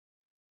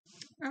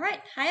All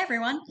right, hi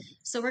everyone.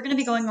 So we're going to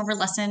be going over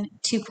lesson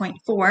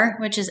 2.4,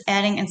 which is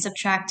adding and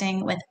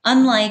subtracting with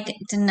unlike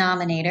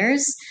denominators.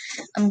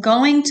 I'm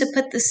going to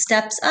put the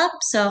steps up,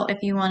 so if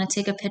you want to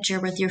take a picture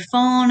with your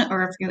phone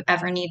or if you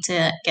ever need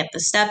to get the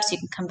steps, you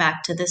can come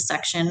back to this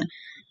section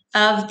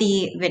of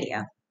the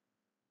video.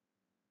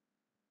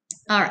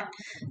 All right,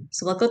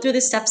 so we'll go through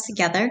the steps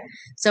together.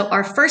 So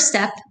our first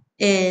step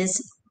is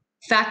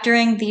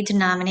factoring the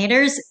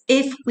denominators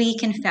if we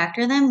can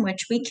factor them,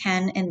 which we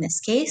can in this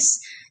case.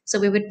 So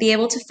we would be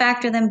able to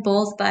factor them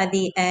both by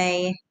the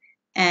AM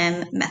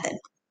method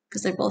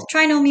because they're both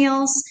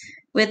trinomials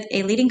with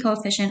a leading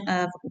coefficient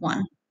of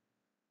 1.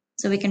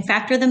 So we can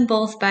factor them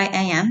both by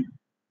AM.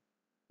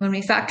 When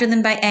we factor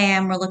them by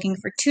AM, we're looking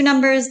for two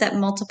numbers that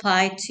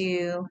multiply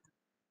to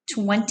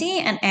 20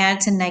 and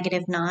add to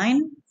 -9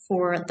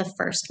 for the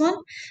first one.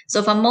 So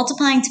if I'm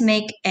multiplying to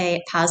make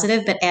a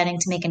positive but adding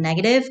to make a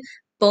negative,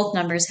 both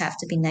numbers have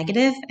to be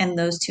negative, and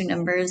those two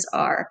numbers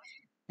are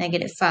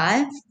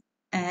 -5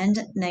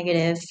 and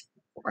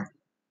 -4.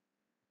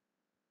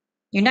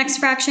 Your next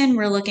fraction,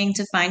 we're looking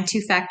to find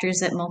two factors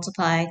that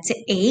multiply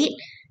to 8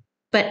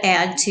 but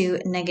add to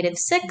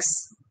 -6.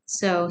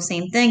 So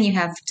same thing, you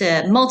have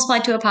to multiply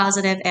to a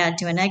positive, add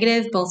to a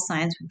negative, both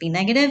signs would be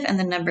negative, and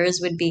the numbers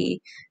would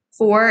be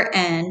 4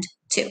 and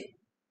 2.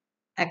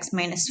 X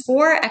minus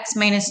 4, x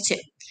minus 2.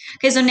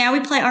 Okay, so now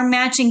we play our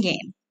matching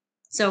game.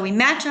 So we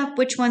match up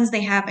which ones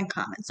they have in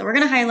common. So we're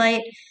going to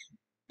highlight.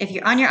 If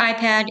you're on your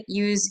iPad,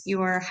 use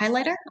your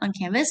highlighter on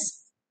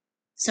Canvas.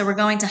 So we're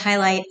going to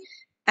highlight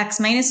x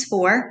minus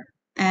 4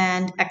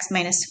 and x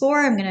minus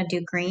 4. I'm going to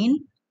do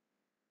green.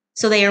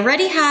 So they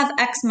already have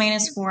x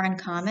minus 4 in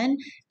common.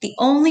 The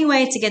only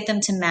way to get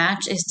them to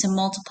match is to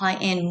multiply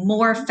in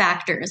more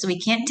factors. We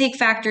can't take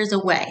factors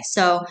away.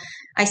 So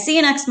I see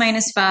an x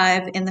minus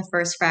 5 in the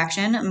first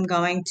fraction. I'm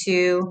going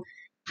to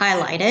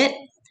highlight it.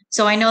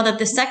 So I know that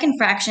the second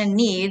fraction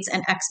needs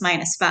an x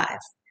minus 5.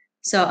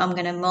 So I'm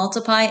going to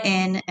multiply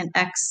in an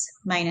x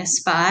minus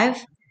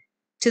 5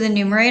 to the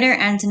numerator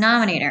and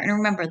denominator. And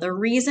remember, the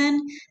reason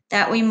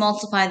that we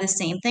multiply the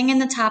same thing in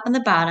the top and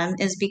the bottom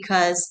is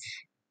because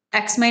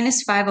x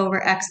minus 5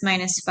 over x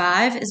minus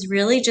 5 is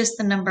really just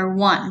the number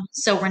 1.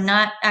 So we're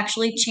not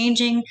actually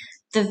changing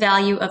the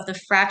value of the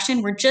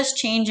fraction. We're just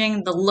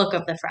changing the look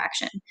of the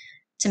fraction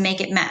to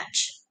make it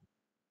match.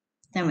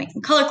 Then we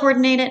can color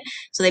coordinate it.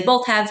 So they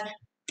both have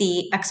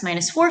the x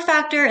minus 4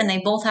 factor and they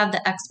both have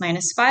the x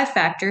minus 5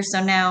 factor.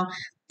 So now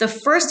the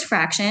first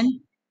fraction,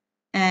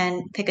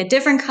 and pick a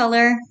different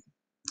color.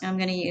 I'm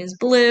going to use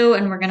blue,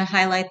 and we're going to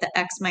highlight the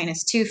x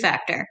minus 2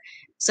 factor.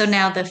 So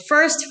now the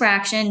first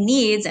fraction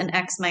needs an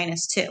x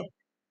minus 2.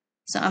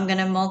 So I'm going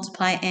to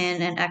multiply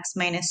in an x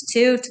minus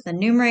 2 to the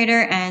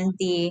numerator and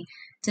the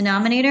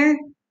denominator.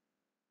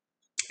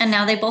 And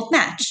now they both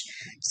match.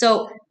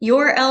 So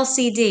your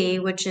LCD,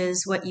 which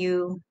is what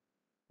you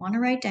want to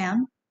write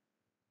down,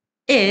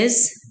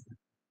 is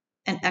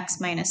an x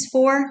minus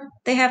 4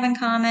 they have in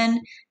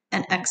common,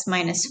 an x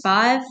minus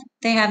 5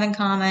 they have in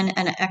common,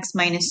 and an x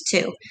minus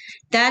 2.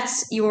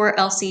 That's your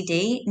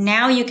LCD.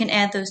 Now you can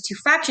add those two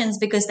fractions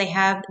because they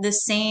have the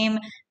same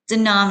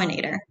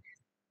denominator.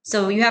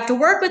 So you have to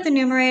work with the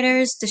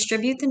numerators,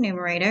 distribute the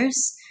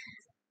numerators.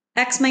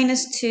 X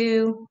minus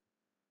 2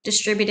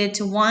 distributed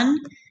to 1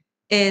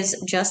 is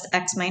just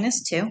x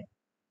minus 2.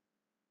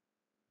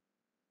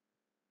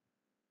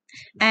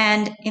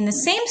 And in the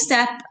same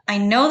step, I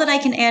know that I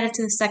can add it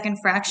to the second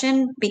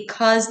fraction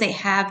because they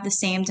have the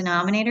same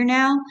denominator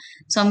now.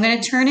 So I'm going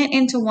to turn it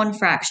into one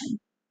fraction.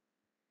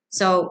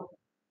 So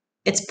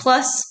it's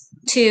plus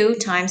 2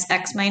 times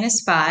x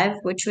minus 5,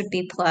 which would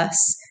be plus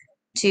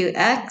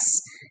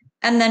 2x,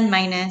 and then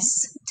minus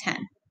 10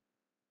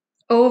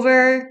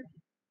 over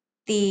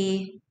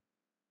the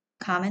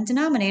common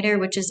denominator,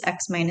 which is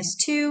x minus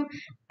 2,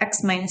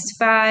 x minus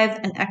 5,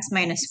 and x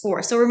minus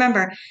 4. So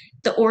remember,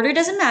 the order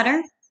doesn't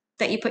matter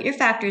that you put your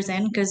factors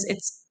in because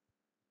it's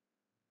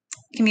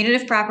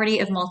commutative property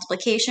of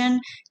multiplication.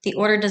 The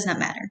order does not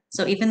matter.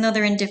 So even though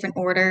they're in different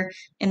order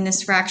in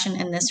this fraction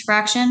and this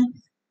fraction,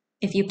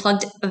 if you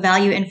plugged a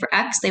value in for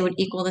x, they would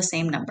equal the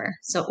same number.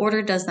 So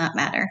order does not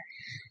matter.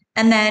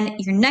 And then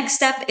your next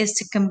step is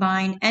to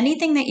combine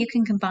anything that you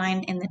can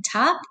combine in the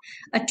top.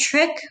 A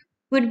trick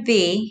would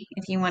be,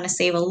 if you want to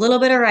save a little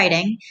bit of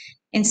writing,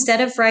 instead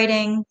of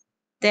writing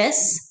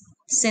this,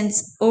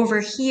 since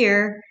over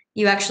here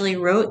you actually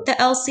wrote the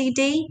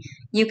LCD,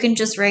 you can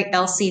just write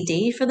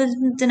LCD for the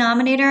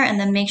denominator and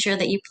then make sure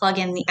that you plug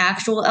in the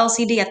actual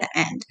LCD at the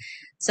end.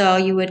 So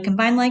you would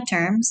combine like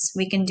terms.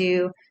 We can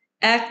do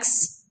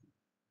x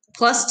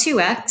plus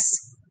 2x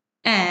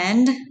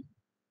and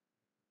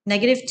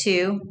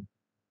 -2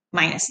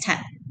 minus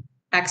 10.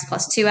 X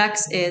plus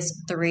 2x is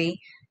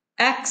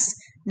 3x.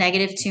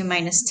 -2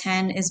 minus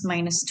 10 is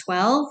minus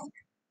 12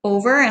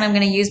 over, and I'm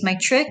going to use my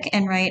trick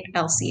and write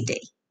LCD.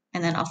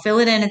 And then I'll fill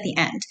it in at the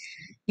end.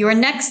 Your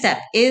next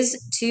step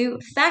is to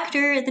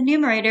factor the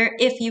numerator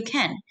if you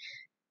can.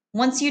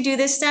 Once you do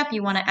this step,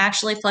 you want to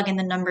actually plug in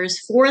the numbers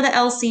for the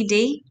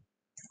LCD.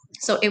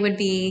 So it would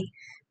be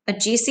a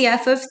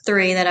GCF of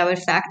 3 that I would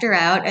factor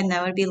out, and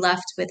that would be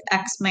left with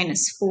x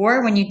minus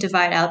 4 when you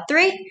divide out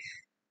 3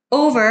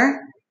 over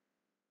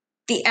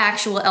the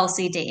actual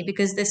LCD,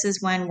 because this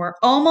is when we're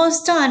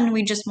almost done.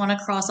 We just want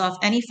to cross off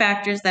any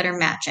factors that are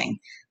matching.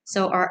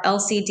 So our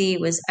LCD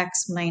was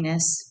x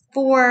minus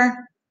 4,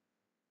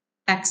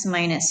 x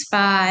minus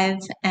 5,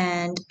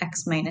 and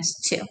x minus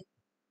 2.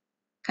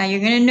 Okay,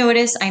 you're going to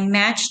notice I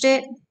matched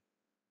it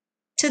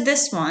to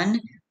this one.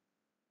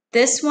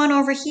 This one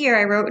over here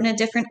I wrote in a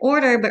different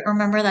order, but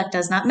remember that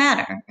does not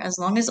matter as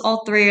long as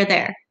all 3 are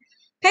there.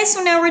 Okay,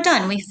 so now we're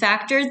done. We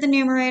factored the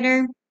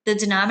numerator. The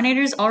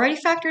denominator is already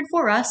factored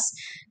for us,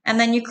 and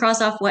then you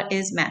cross off what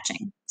is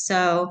matching.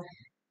 So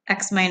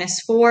x minus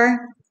 4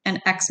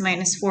 and x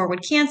minus 4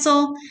 would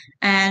cancel,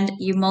 and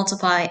you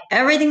multiply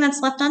everything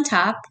that's left on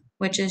top,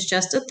 which is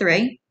just a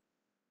 3.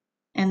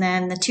 And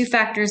then the 2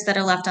 factors that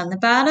are left on the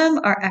bottom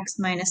are x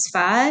minus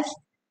 5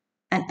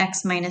 and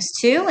x minus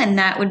 2, and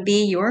that would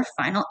be your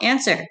final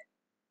answer.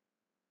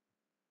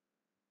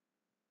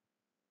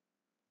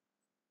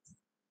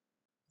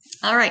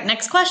 All right,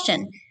 next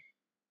question.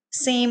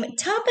 Same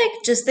topic,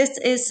 just this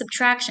is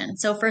subtraction.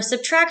 So for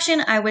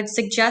subtraction, I would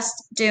suggest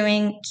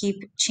doing keep,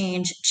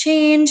 change,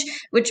 change,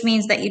 which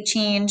means that you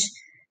change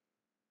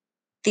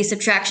the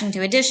subtraction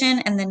to addition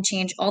and then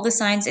change all the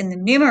signs in the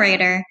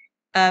numerator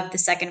of the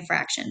second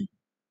fraction.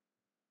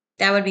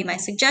 That would be my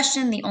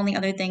suggestion. The only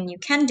other thing you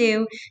can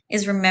do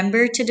is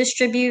remember to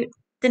distribute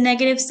the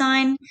negative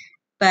sign,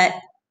 but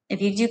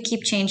if you do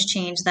keep, change,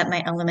 change, that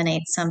might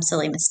eliminate some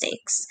silly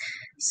mistakes.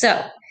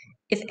 So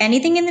if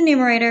anything in the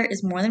numerator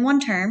is more than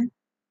one term,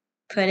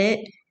 put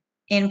it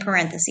in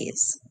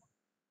parentheses.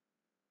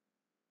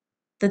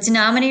 The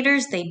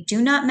denominators, they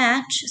do not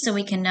match, so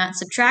we cannot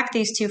subtract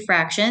these 2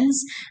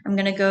 fractions. I'm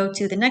going to go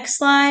to the next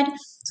slide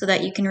so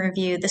that you can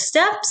review the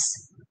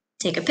steps.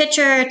 Take a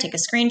picture, take a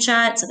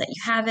screenshot so that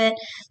you have it.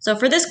 So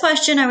for this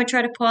question, I would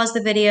try to pause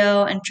the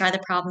video and try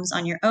the problems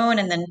on your own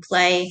and then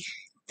play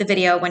the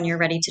video when you're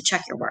ready to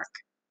check your work.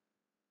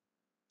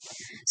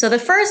 So the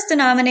first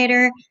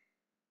denominator,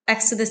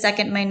 x to the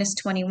second minus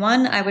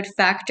 21, I would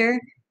factor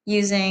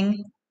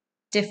using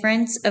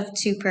difference of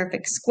 2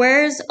 perfect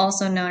squares,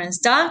 also known as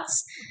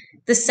dots.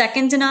 The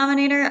second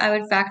denominator, I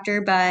would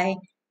factor by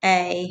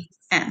a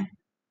m.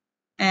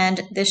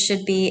 And this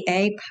should be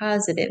a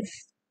positive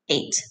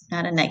 8,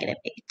 not a negative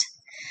 8.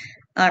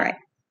 All right,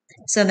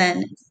 so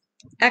then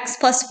x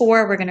plus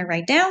 4 we're going to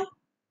write down.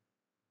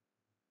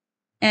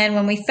 And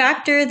when we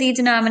factor the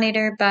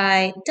denominator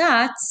by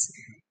dots,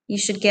 you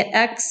should get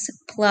x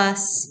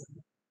plus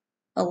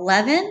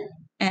 11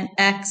 and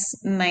x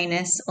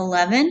minus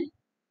 11.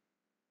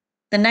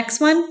 The next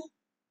one,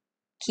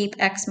 keep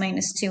x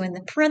minus 2 in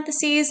the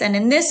parentheses. And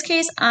in this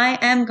case, I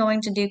am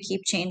going to do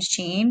keep, change,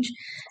 change.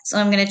 So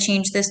I'm going to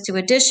change this to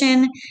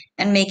addition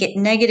and make it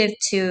negative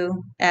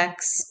 2x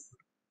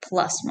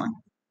plus 1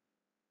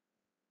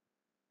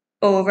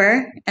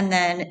 over, and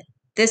then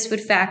this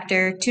would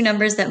factor 2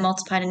 numbers that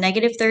multiply to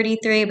negative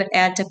 33 but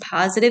add to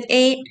positive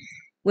 8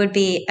 would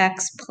be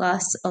x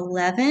plus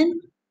 11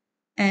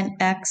 and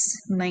x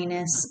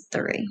minus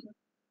 3.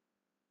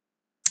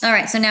 All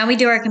right, so now we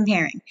do our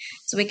comparing.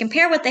 So we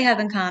compare what they have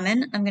in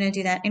common. I'm going to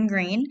do that in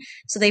green.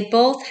 So they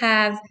both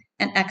have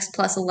an x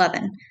plus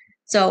 11.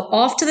 So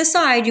off to the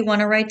side, you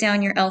want to write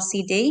down your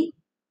LCD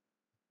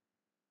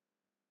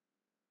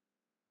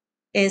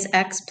is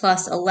x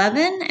plus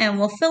 11, and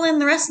we'll fill in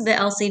the rest of the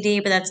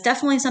LCD, but that's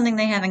definitely something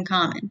they have in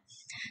common.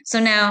 So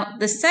now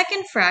the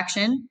second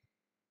fraction,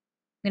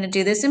 I'm going to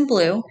do this in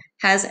blue,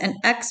 has an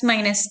x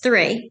minus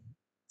 3.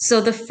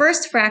 So the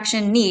first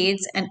fraction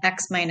needs an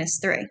x minus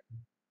 3.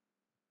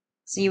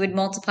 So you would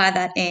multiply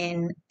that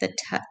in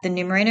the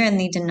numerator and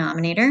the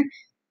denominator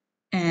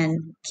and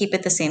keep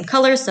it the same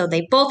color. So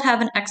they both have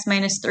an x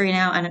minus 3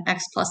 now and an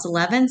x plus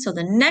 11. So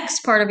the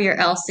next part of your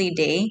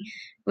LCD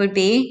would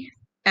be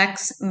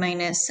x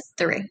minus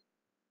 3.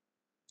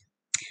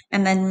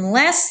 And then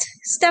last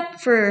step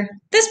for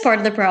this part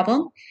of the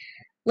problem,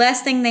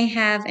 last thing they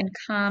have in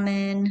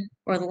common,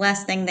 or the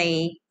last thing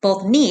they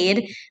both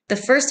need, the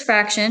first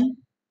fraction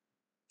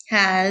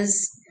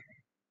has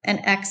an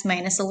x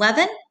minus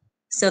 11.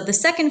 So the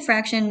second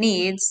fraction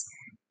needs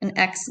an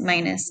x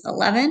minus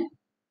 11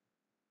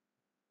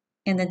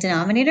 in the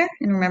denominator.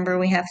 And remember,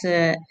 we have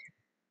to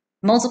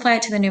multiply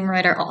it to the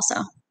numerator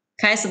also.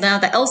 Okay, so now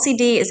the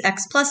LCD is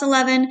x plus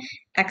 11,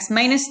 x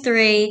minus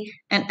 3,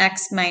 and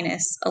x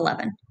minus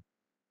 11.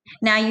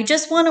 Now you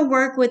just want to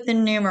work with the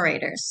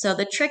numerators. So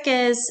the trick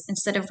is,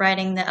 instead of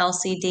writing the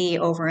LCD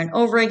over and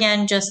over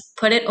again, just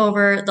put it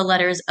over the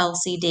letters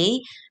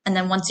LCD. And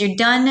then once you're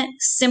done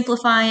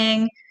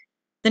simplifying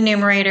the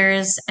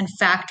numerators and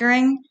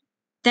factoring,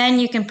 then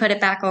you can put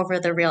it back over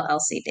the real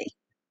LCD.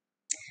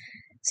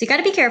 So you got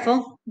to be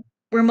careful.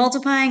 We're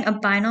multiplying a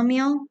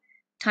binomial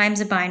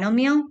times a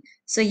binomial,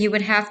 so you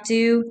would have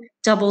to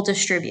double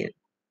distribute.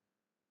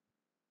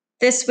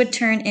 This would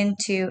turn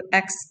into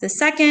x to the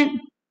second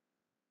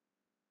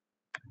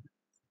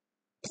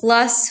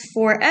plus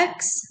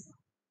 4x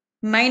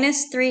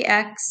minus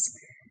 3x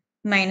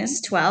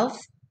minus 12.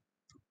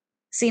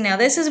 See, now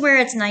this is where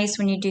it's nice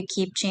when you do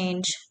keep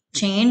change,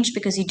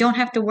 because you don't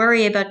have to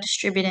worry about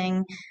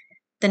distributing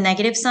the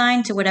negative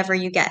sign to whatever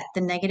you get.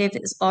 The negative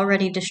is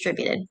already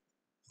distributed.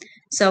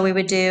 So we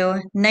would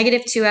do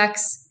negative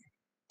 2x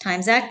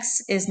times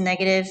x is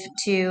negative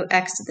 2x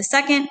to the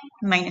second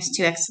minus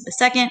 2x to the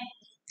second.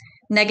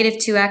 Negative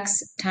 2x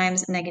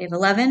times negative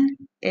 11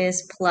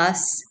 is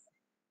plus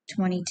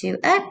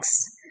 22x.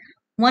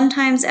 1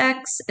 times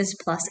x is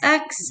plus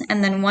x,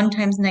 and then 1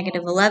 times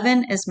negative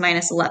 11 is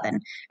minus 11. All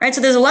right, so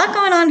there's a lot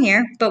going on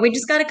here, but we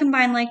just got to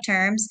combine like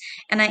terms,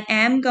 and I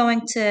am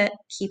going to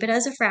keep it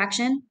as a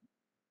fraction.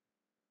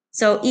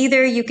 So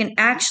either you can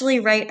actually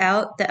write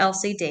out the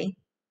LCD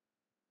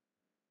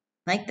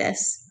like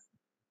this,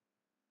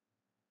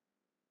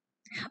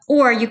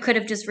 or you could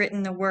have just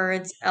written the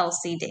words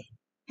LCD.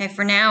 Okay,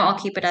 for now, I'll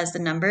keep it as the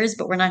numbers,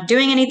 but we're not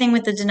doing anything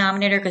with the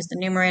denominator because the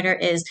numerator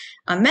is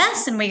a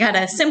mess and we got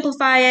to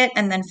simplify it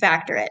and then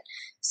factor it.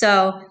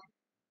 So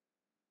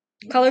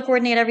color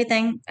coordinate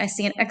everything. I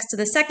see an x to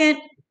the second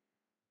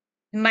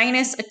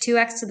minus a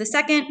 2x to the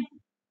second.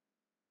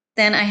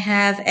 Then I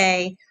have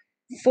a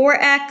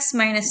 4x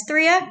minus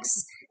 3x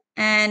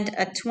and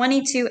a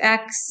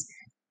 22x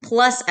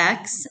plus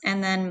x.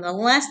 And then the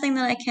last thing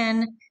that I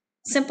can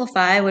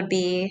simplify would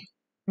be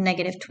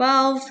negative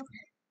 12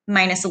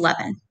 minus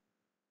 11.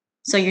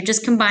 So you're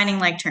just combining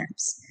like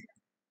terms.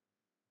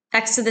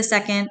 X to the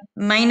second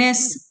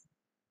minus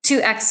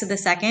 2x to the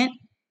second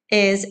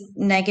is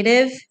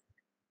negative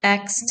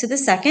x to the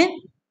second.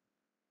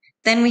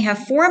 Then we have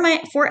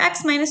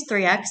 4x minus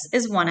 3x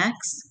is 1x.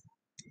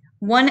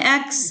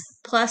 1x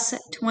plus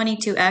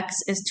 22x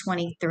is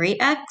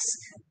 23x,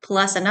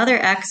 plus another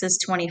x is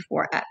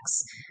 24x.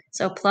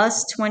 So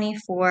plus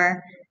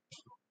 24x,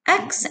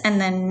 and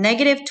then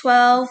negative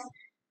 12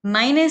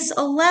 minus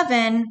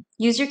 11,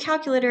 use your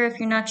calculator if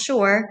you're not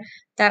sure,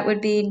 that would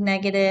be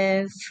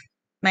negative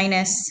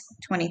minus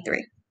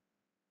 23.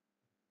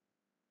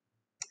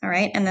 All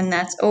right, and then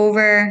that's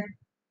over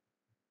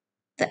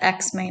the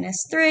x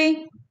minus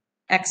 3,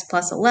 x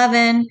plus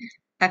 11,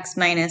 x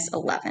minus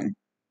 11.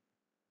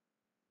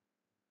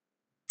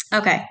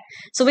 Okay,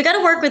 so we got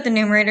to work with the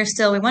numerator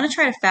still. We want to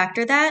try to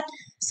factor that.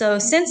 So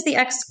since the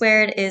x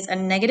squared is a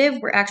negative,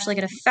 we're actually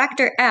going to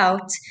factor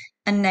out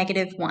a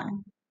negative 1.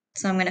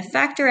 So I'm going to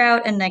factor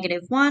out a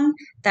negative 1.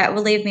 That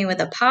will leave me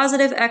with a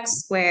positive x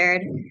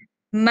squared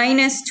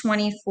minus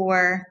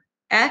 24x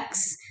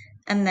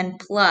and then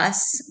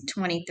plus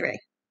 23.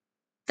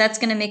 That's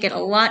going to make it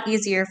a lot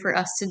easier for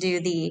us to do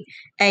the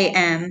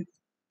AM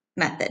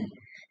method.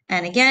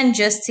 And again,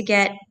 just to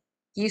get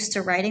used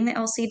to writing the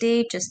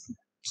LCD, just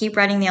keep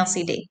writing the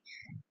LCD.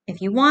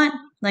 If you want,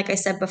 like I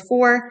said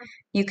before,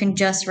 you can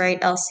just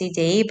write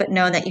LCD, but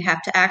know that you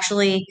have to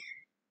actually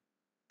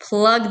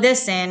plug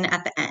this in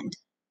at the end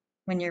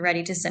when you're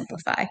ready to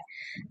simplify.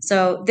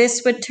 So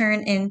this would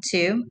turn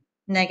into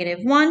negative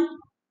 1.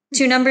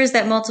 Two numbers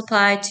that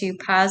multiply to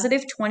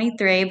positive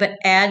 23 but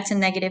add to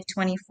negative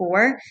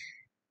 24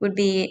 would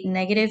be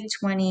negative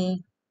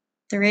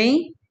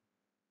 23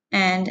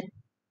 and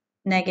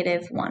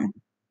negative 1.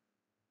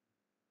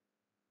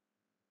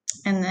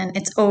 And then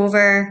it's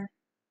over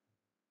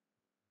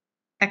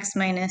x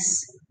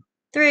minus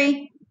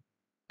 3,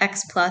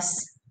 x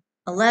plus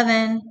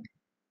 11,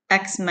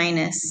 x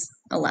minus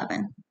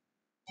 11.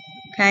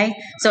 Okay,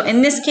 so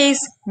in this case,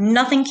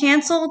 nothing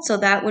canceled, so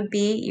that would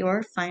be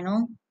your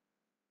final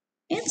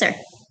answer.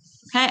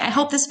 Okay, I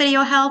hope this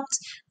video helped.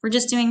 We're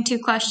just doing 2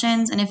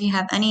 questions, and if you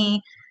have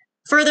any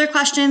further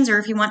questions or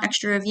if you want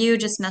extra review,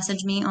 just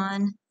message me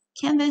on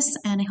Canvas,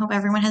 and I hope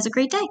everyone has a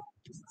great day.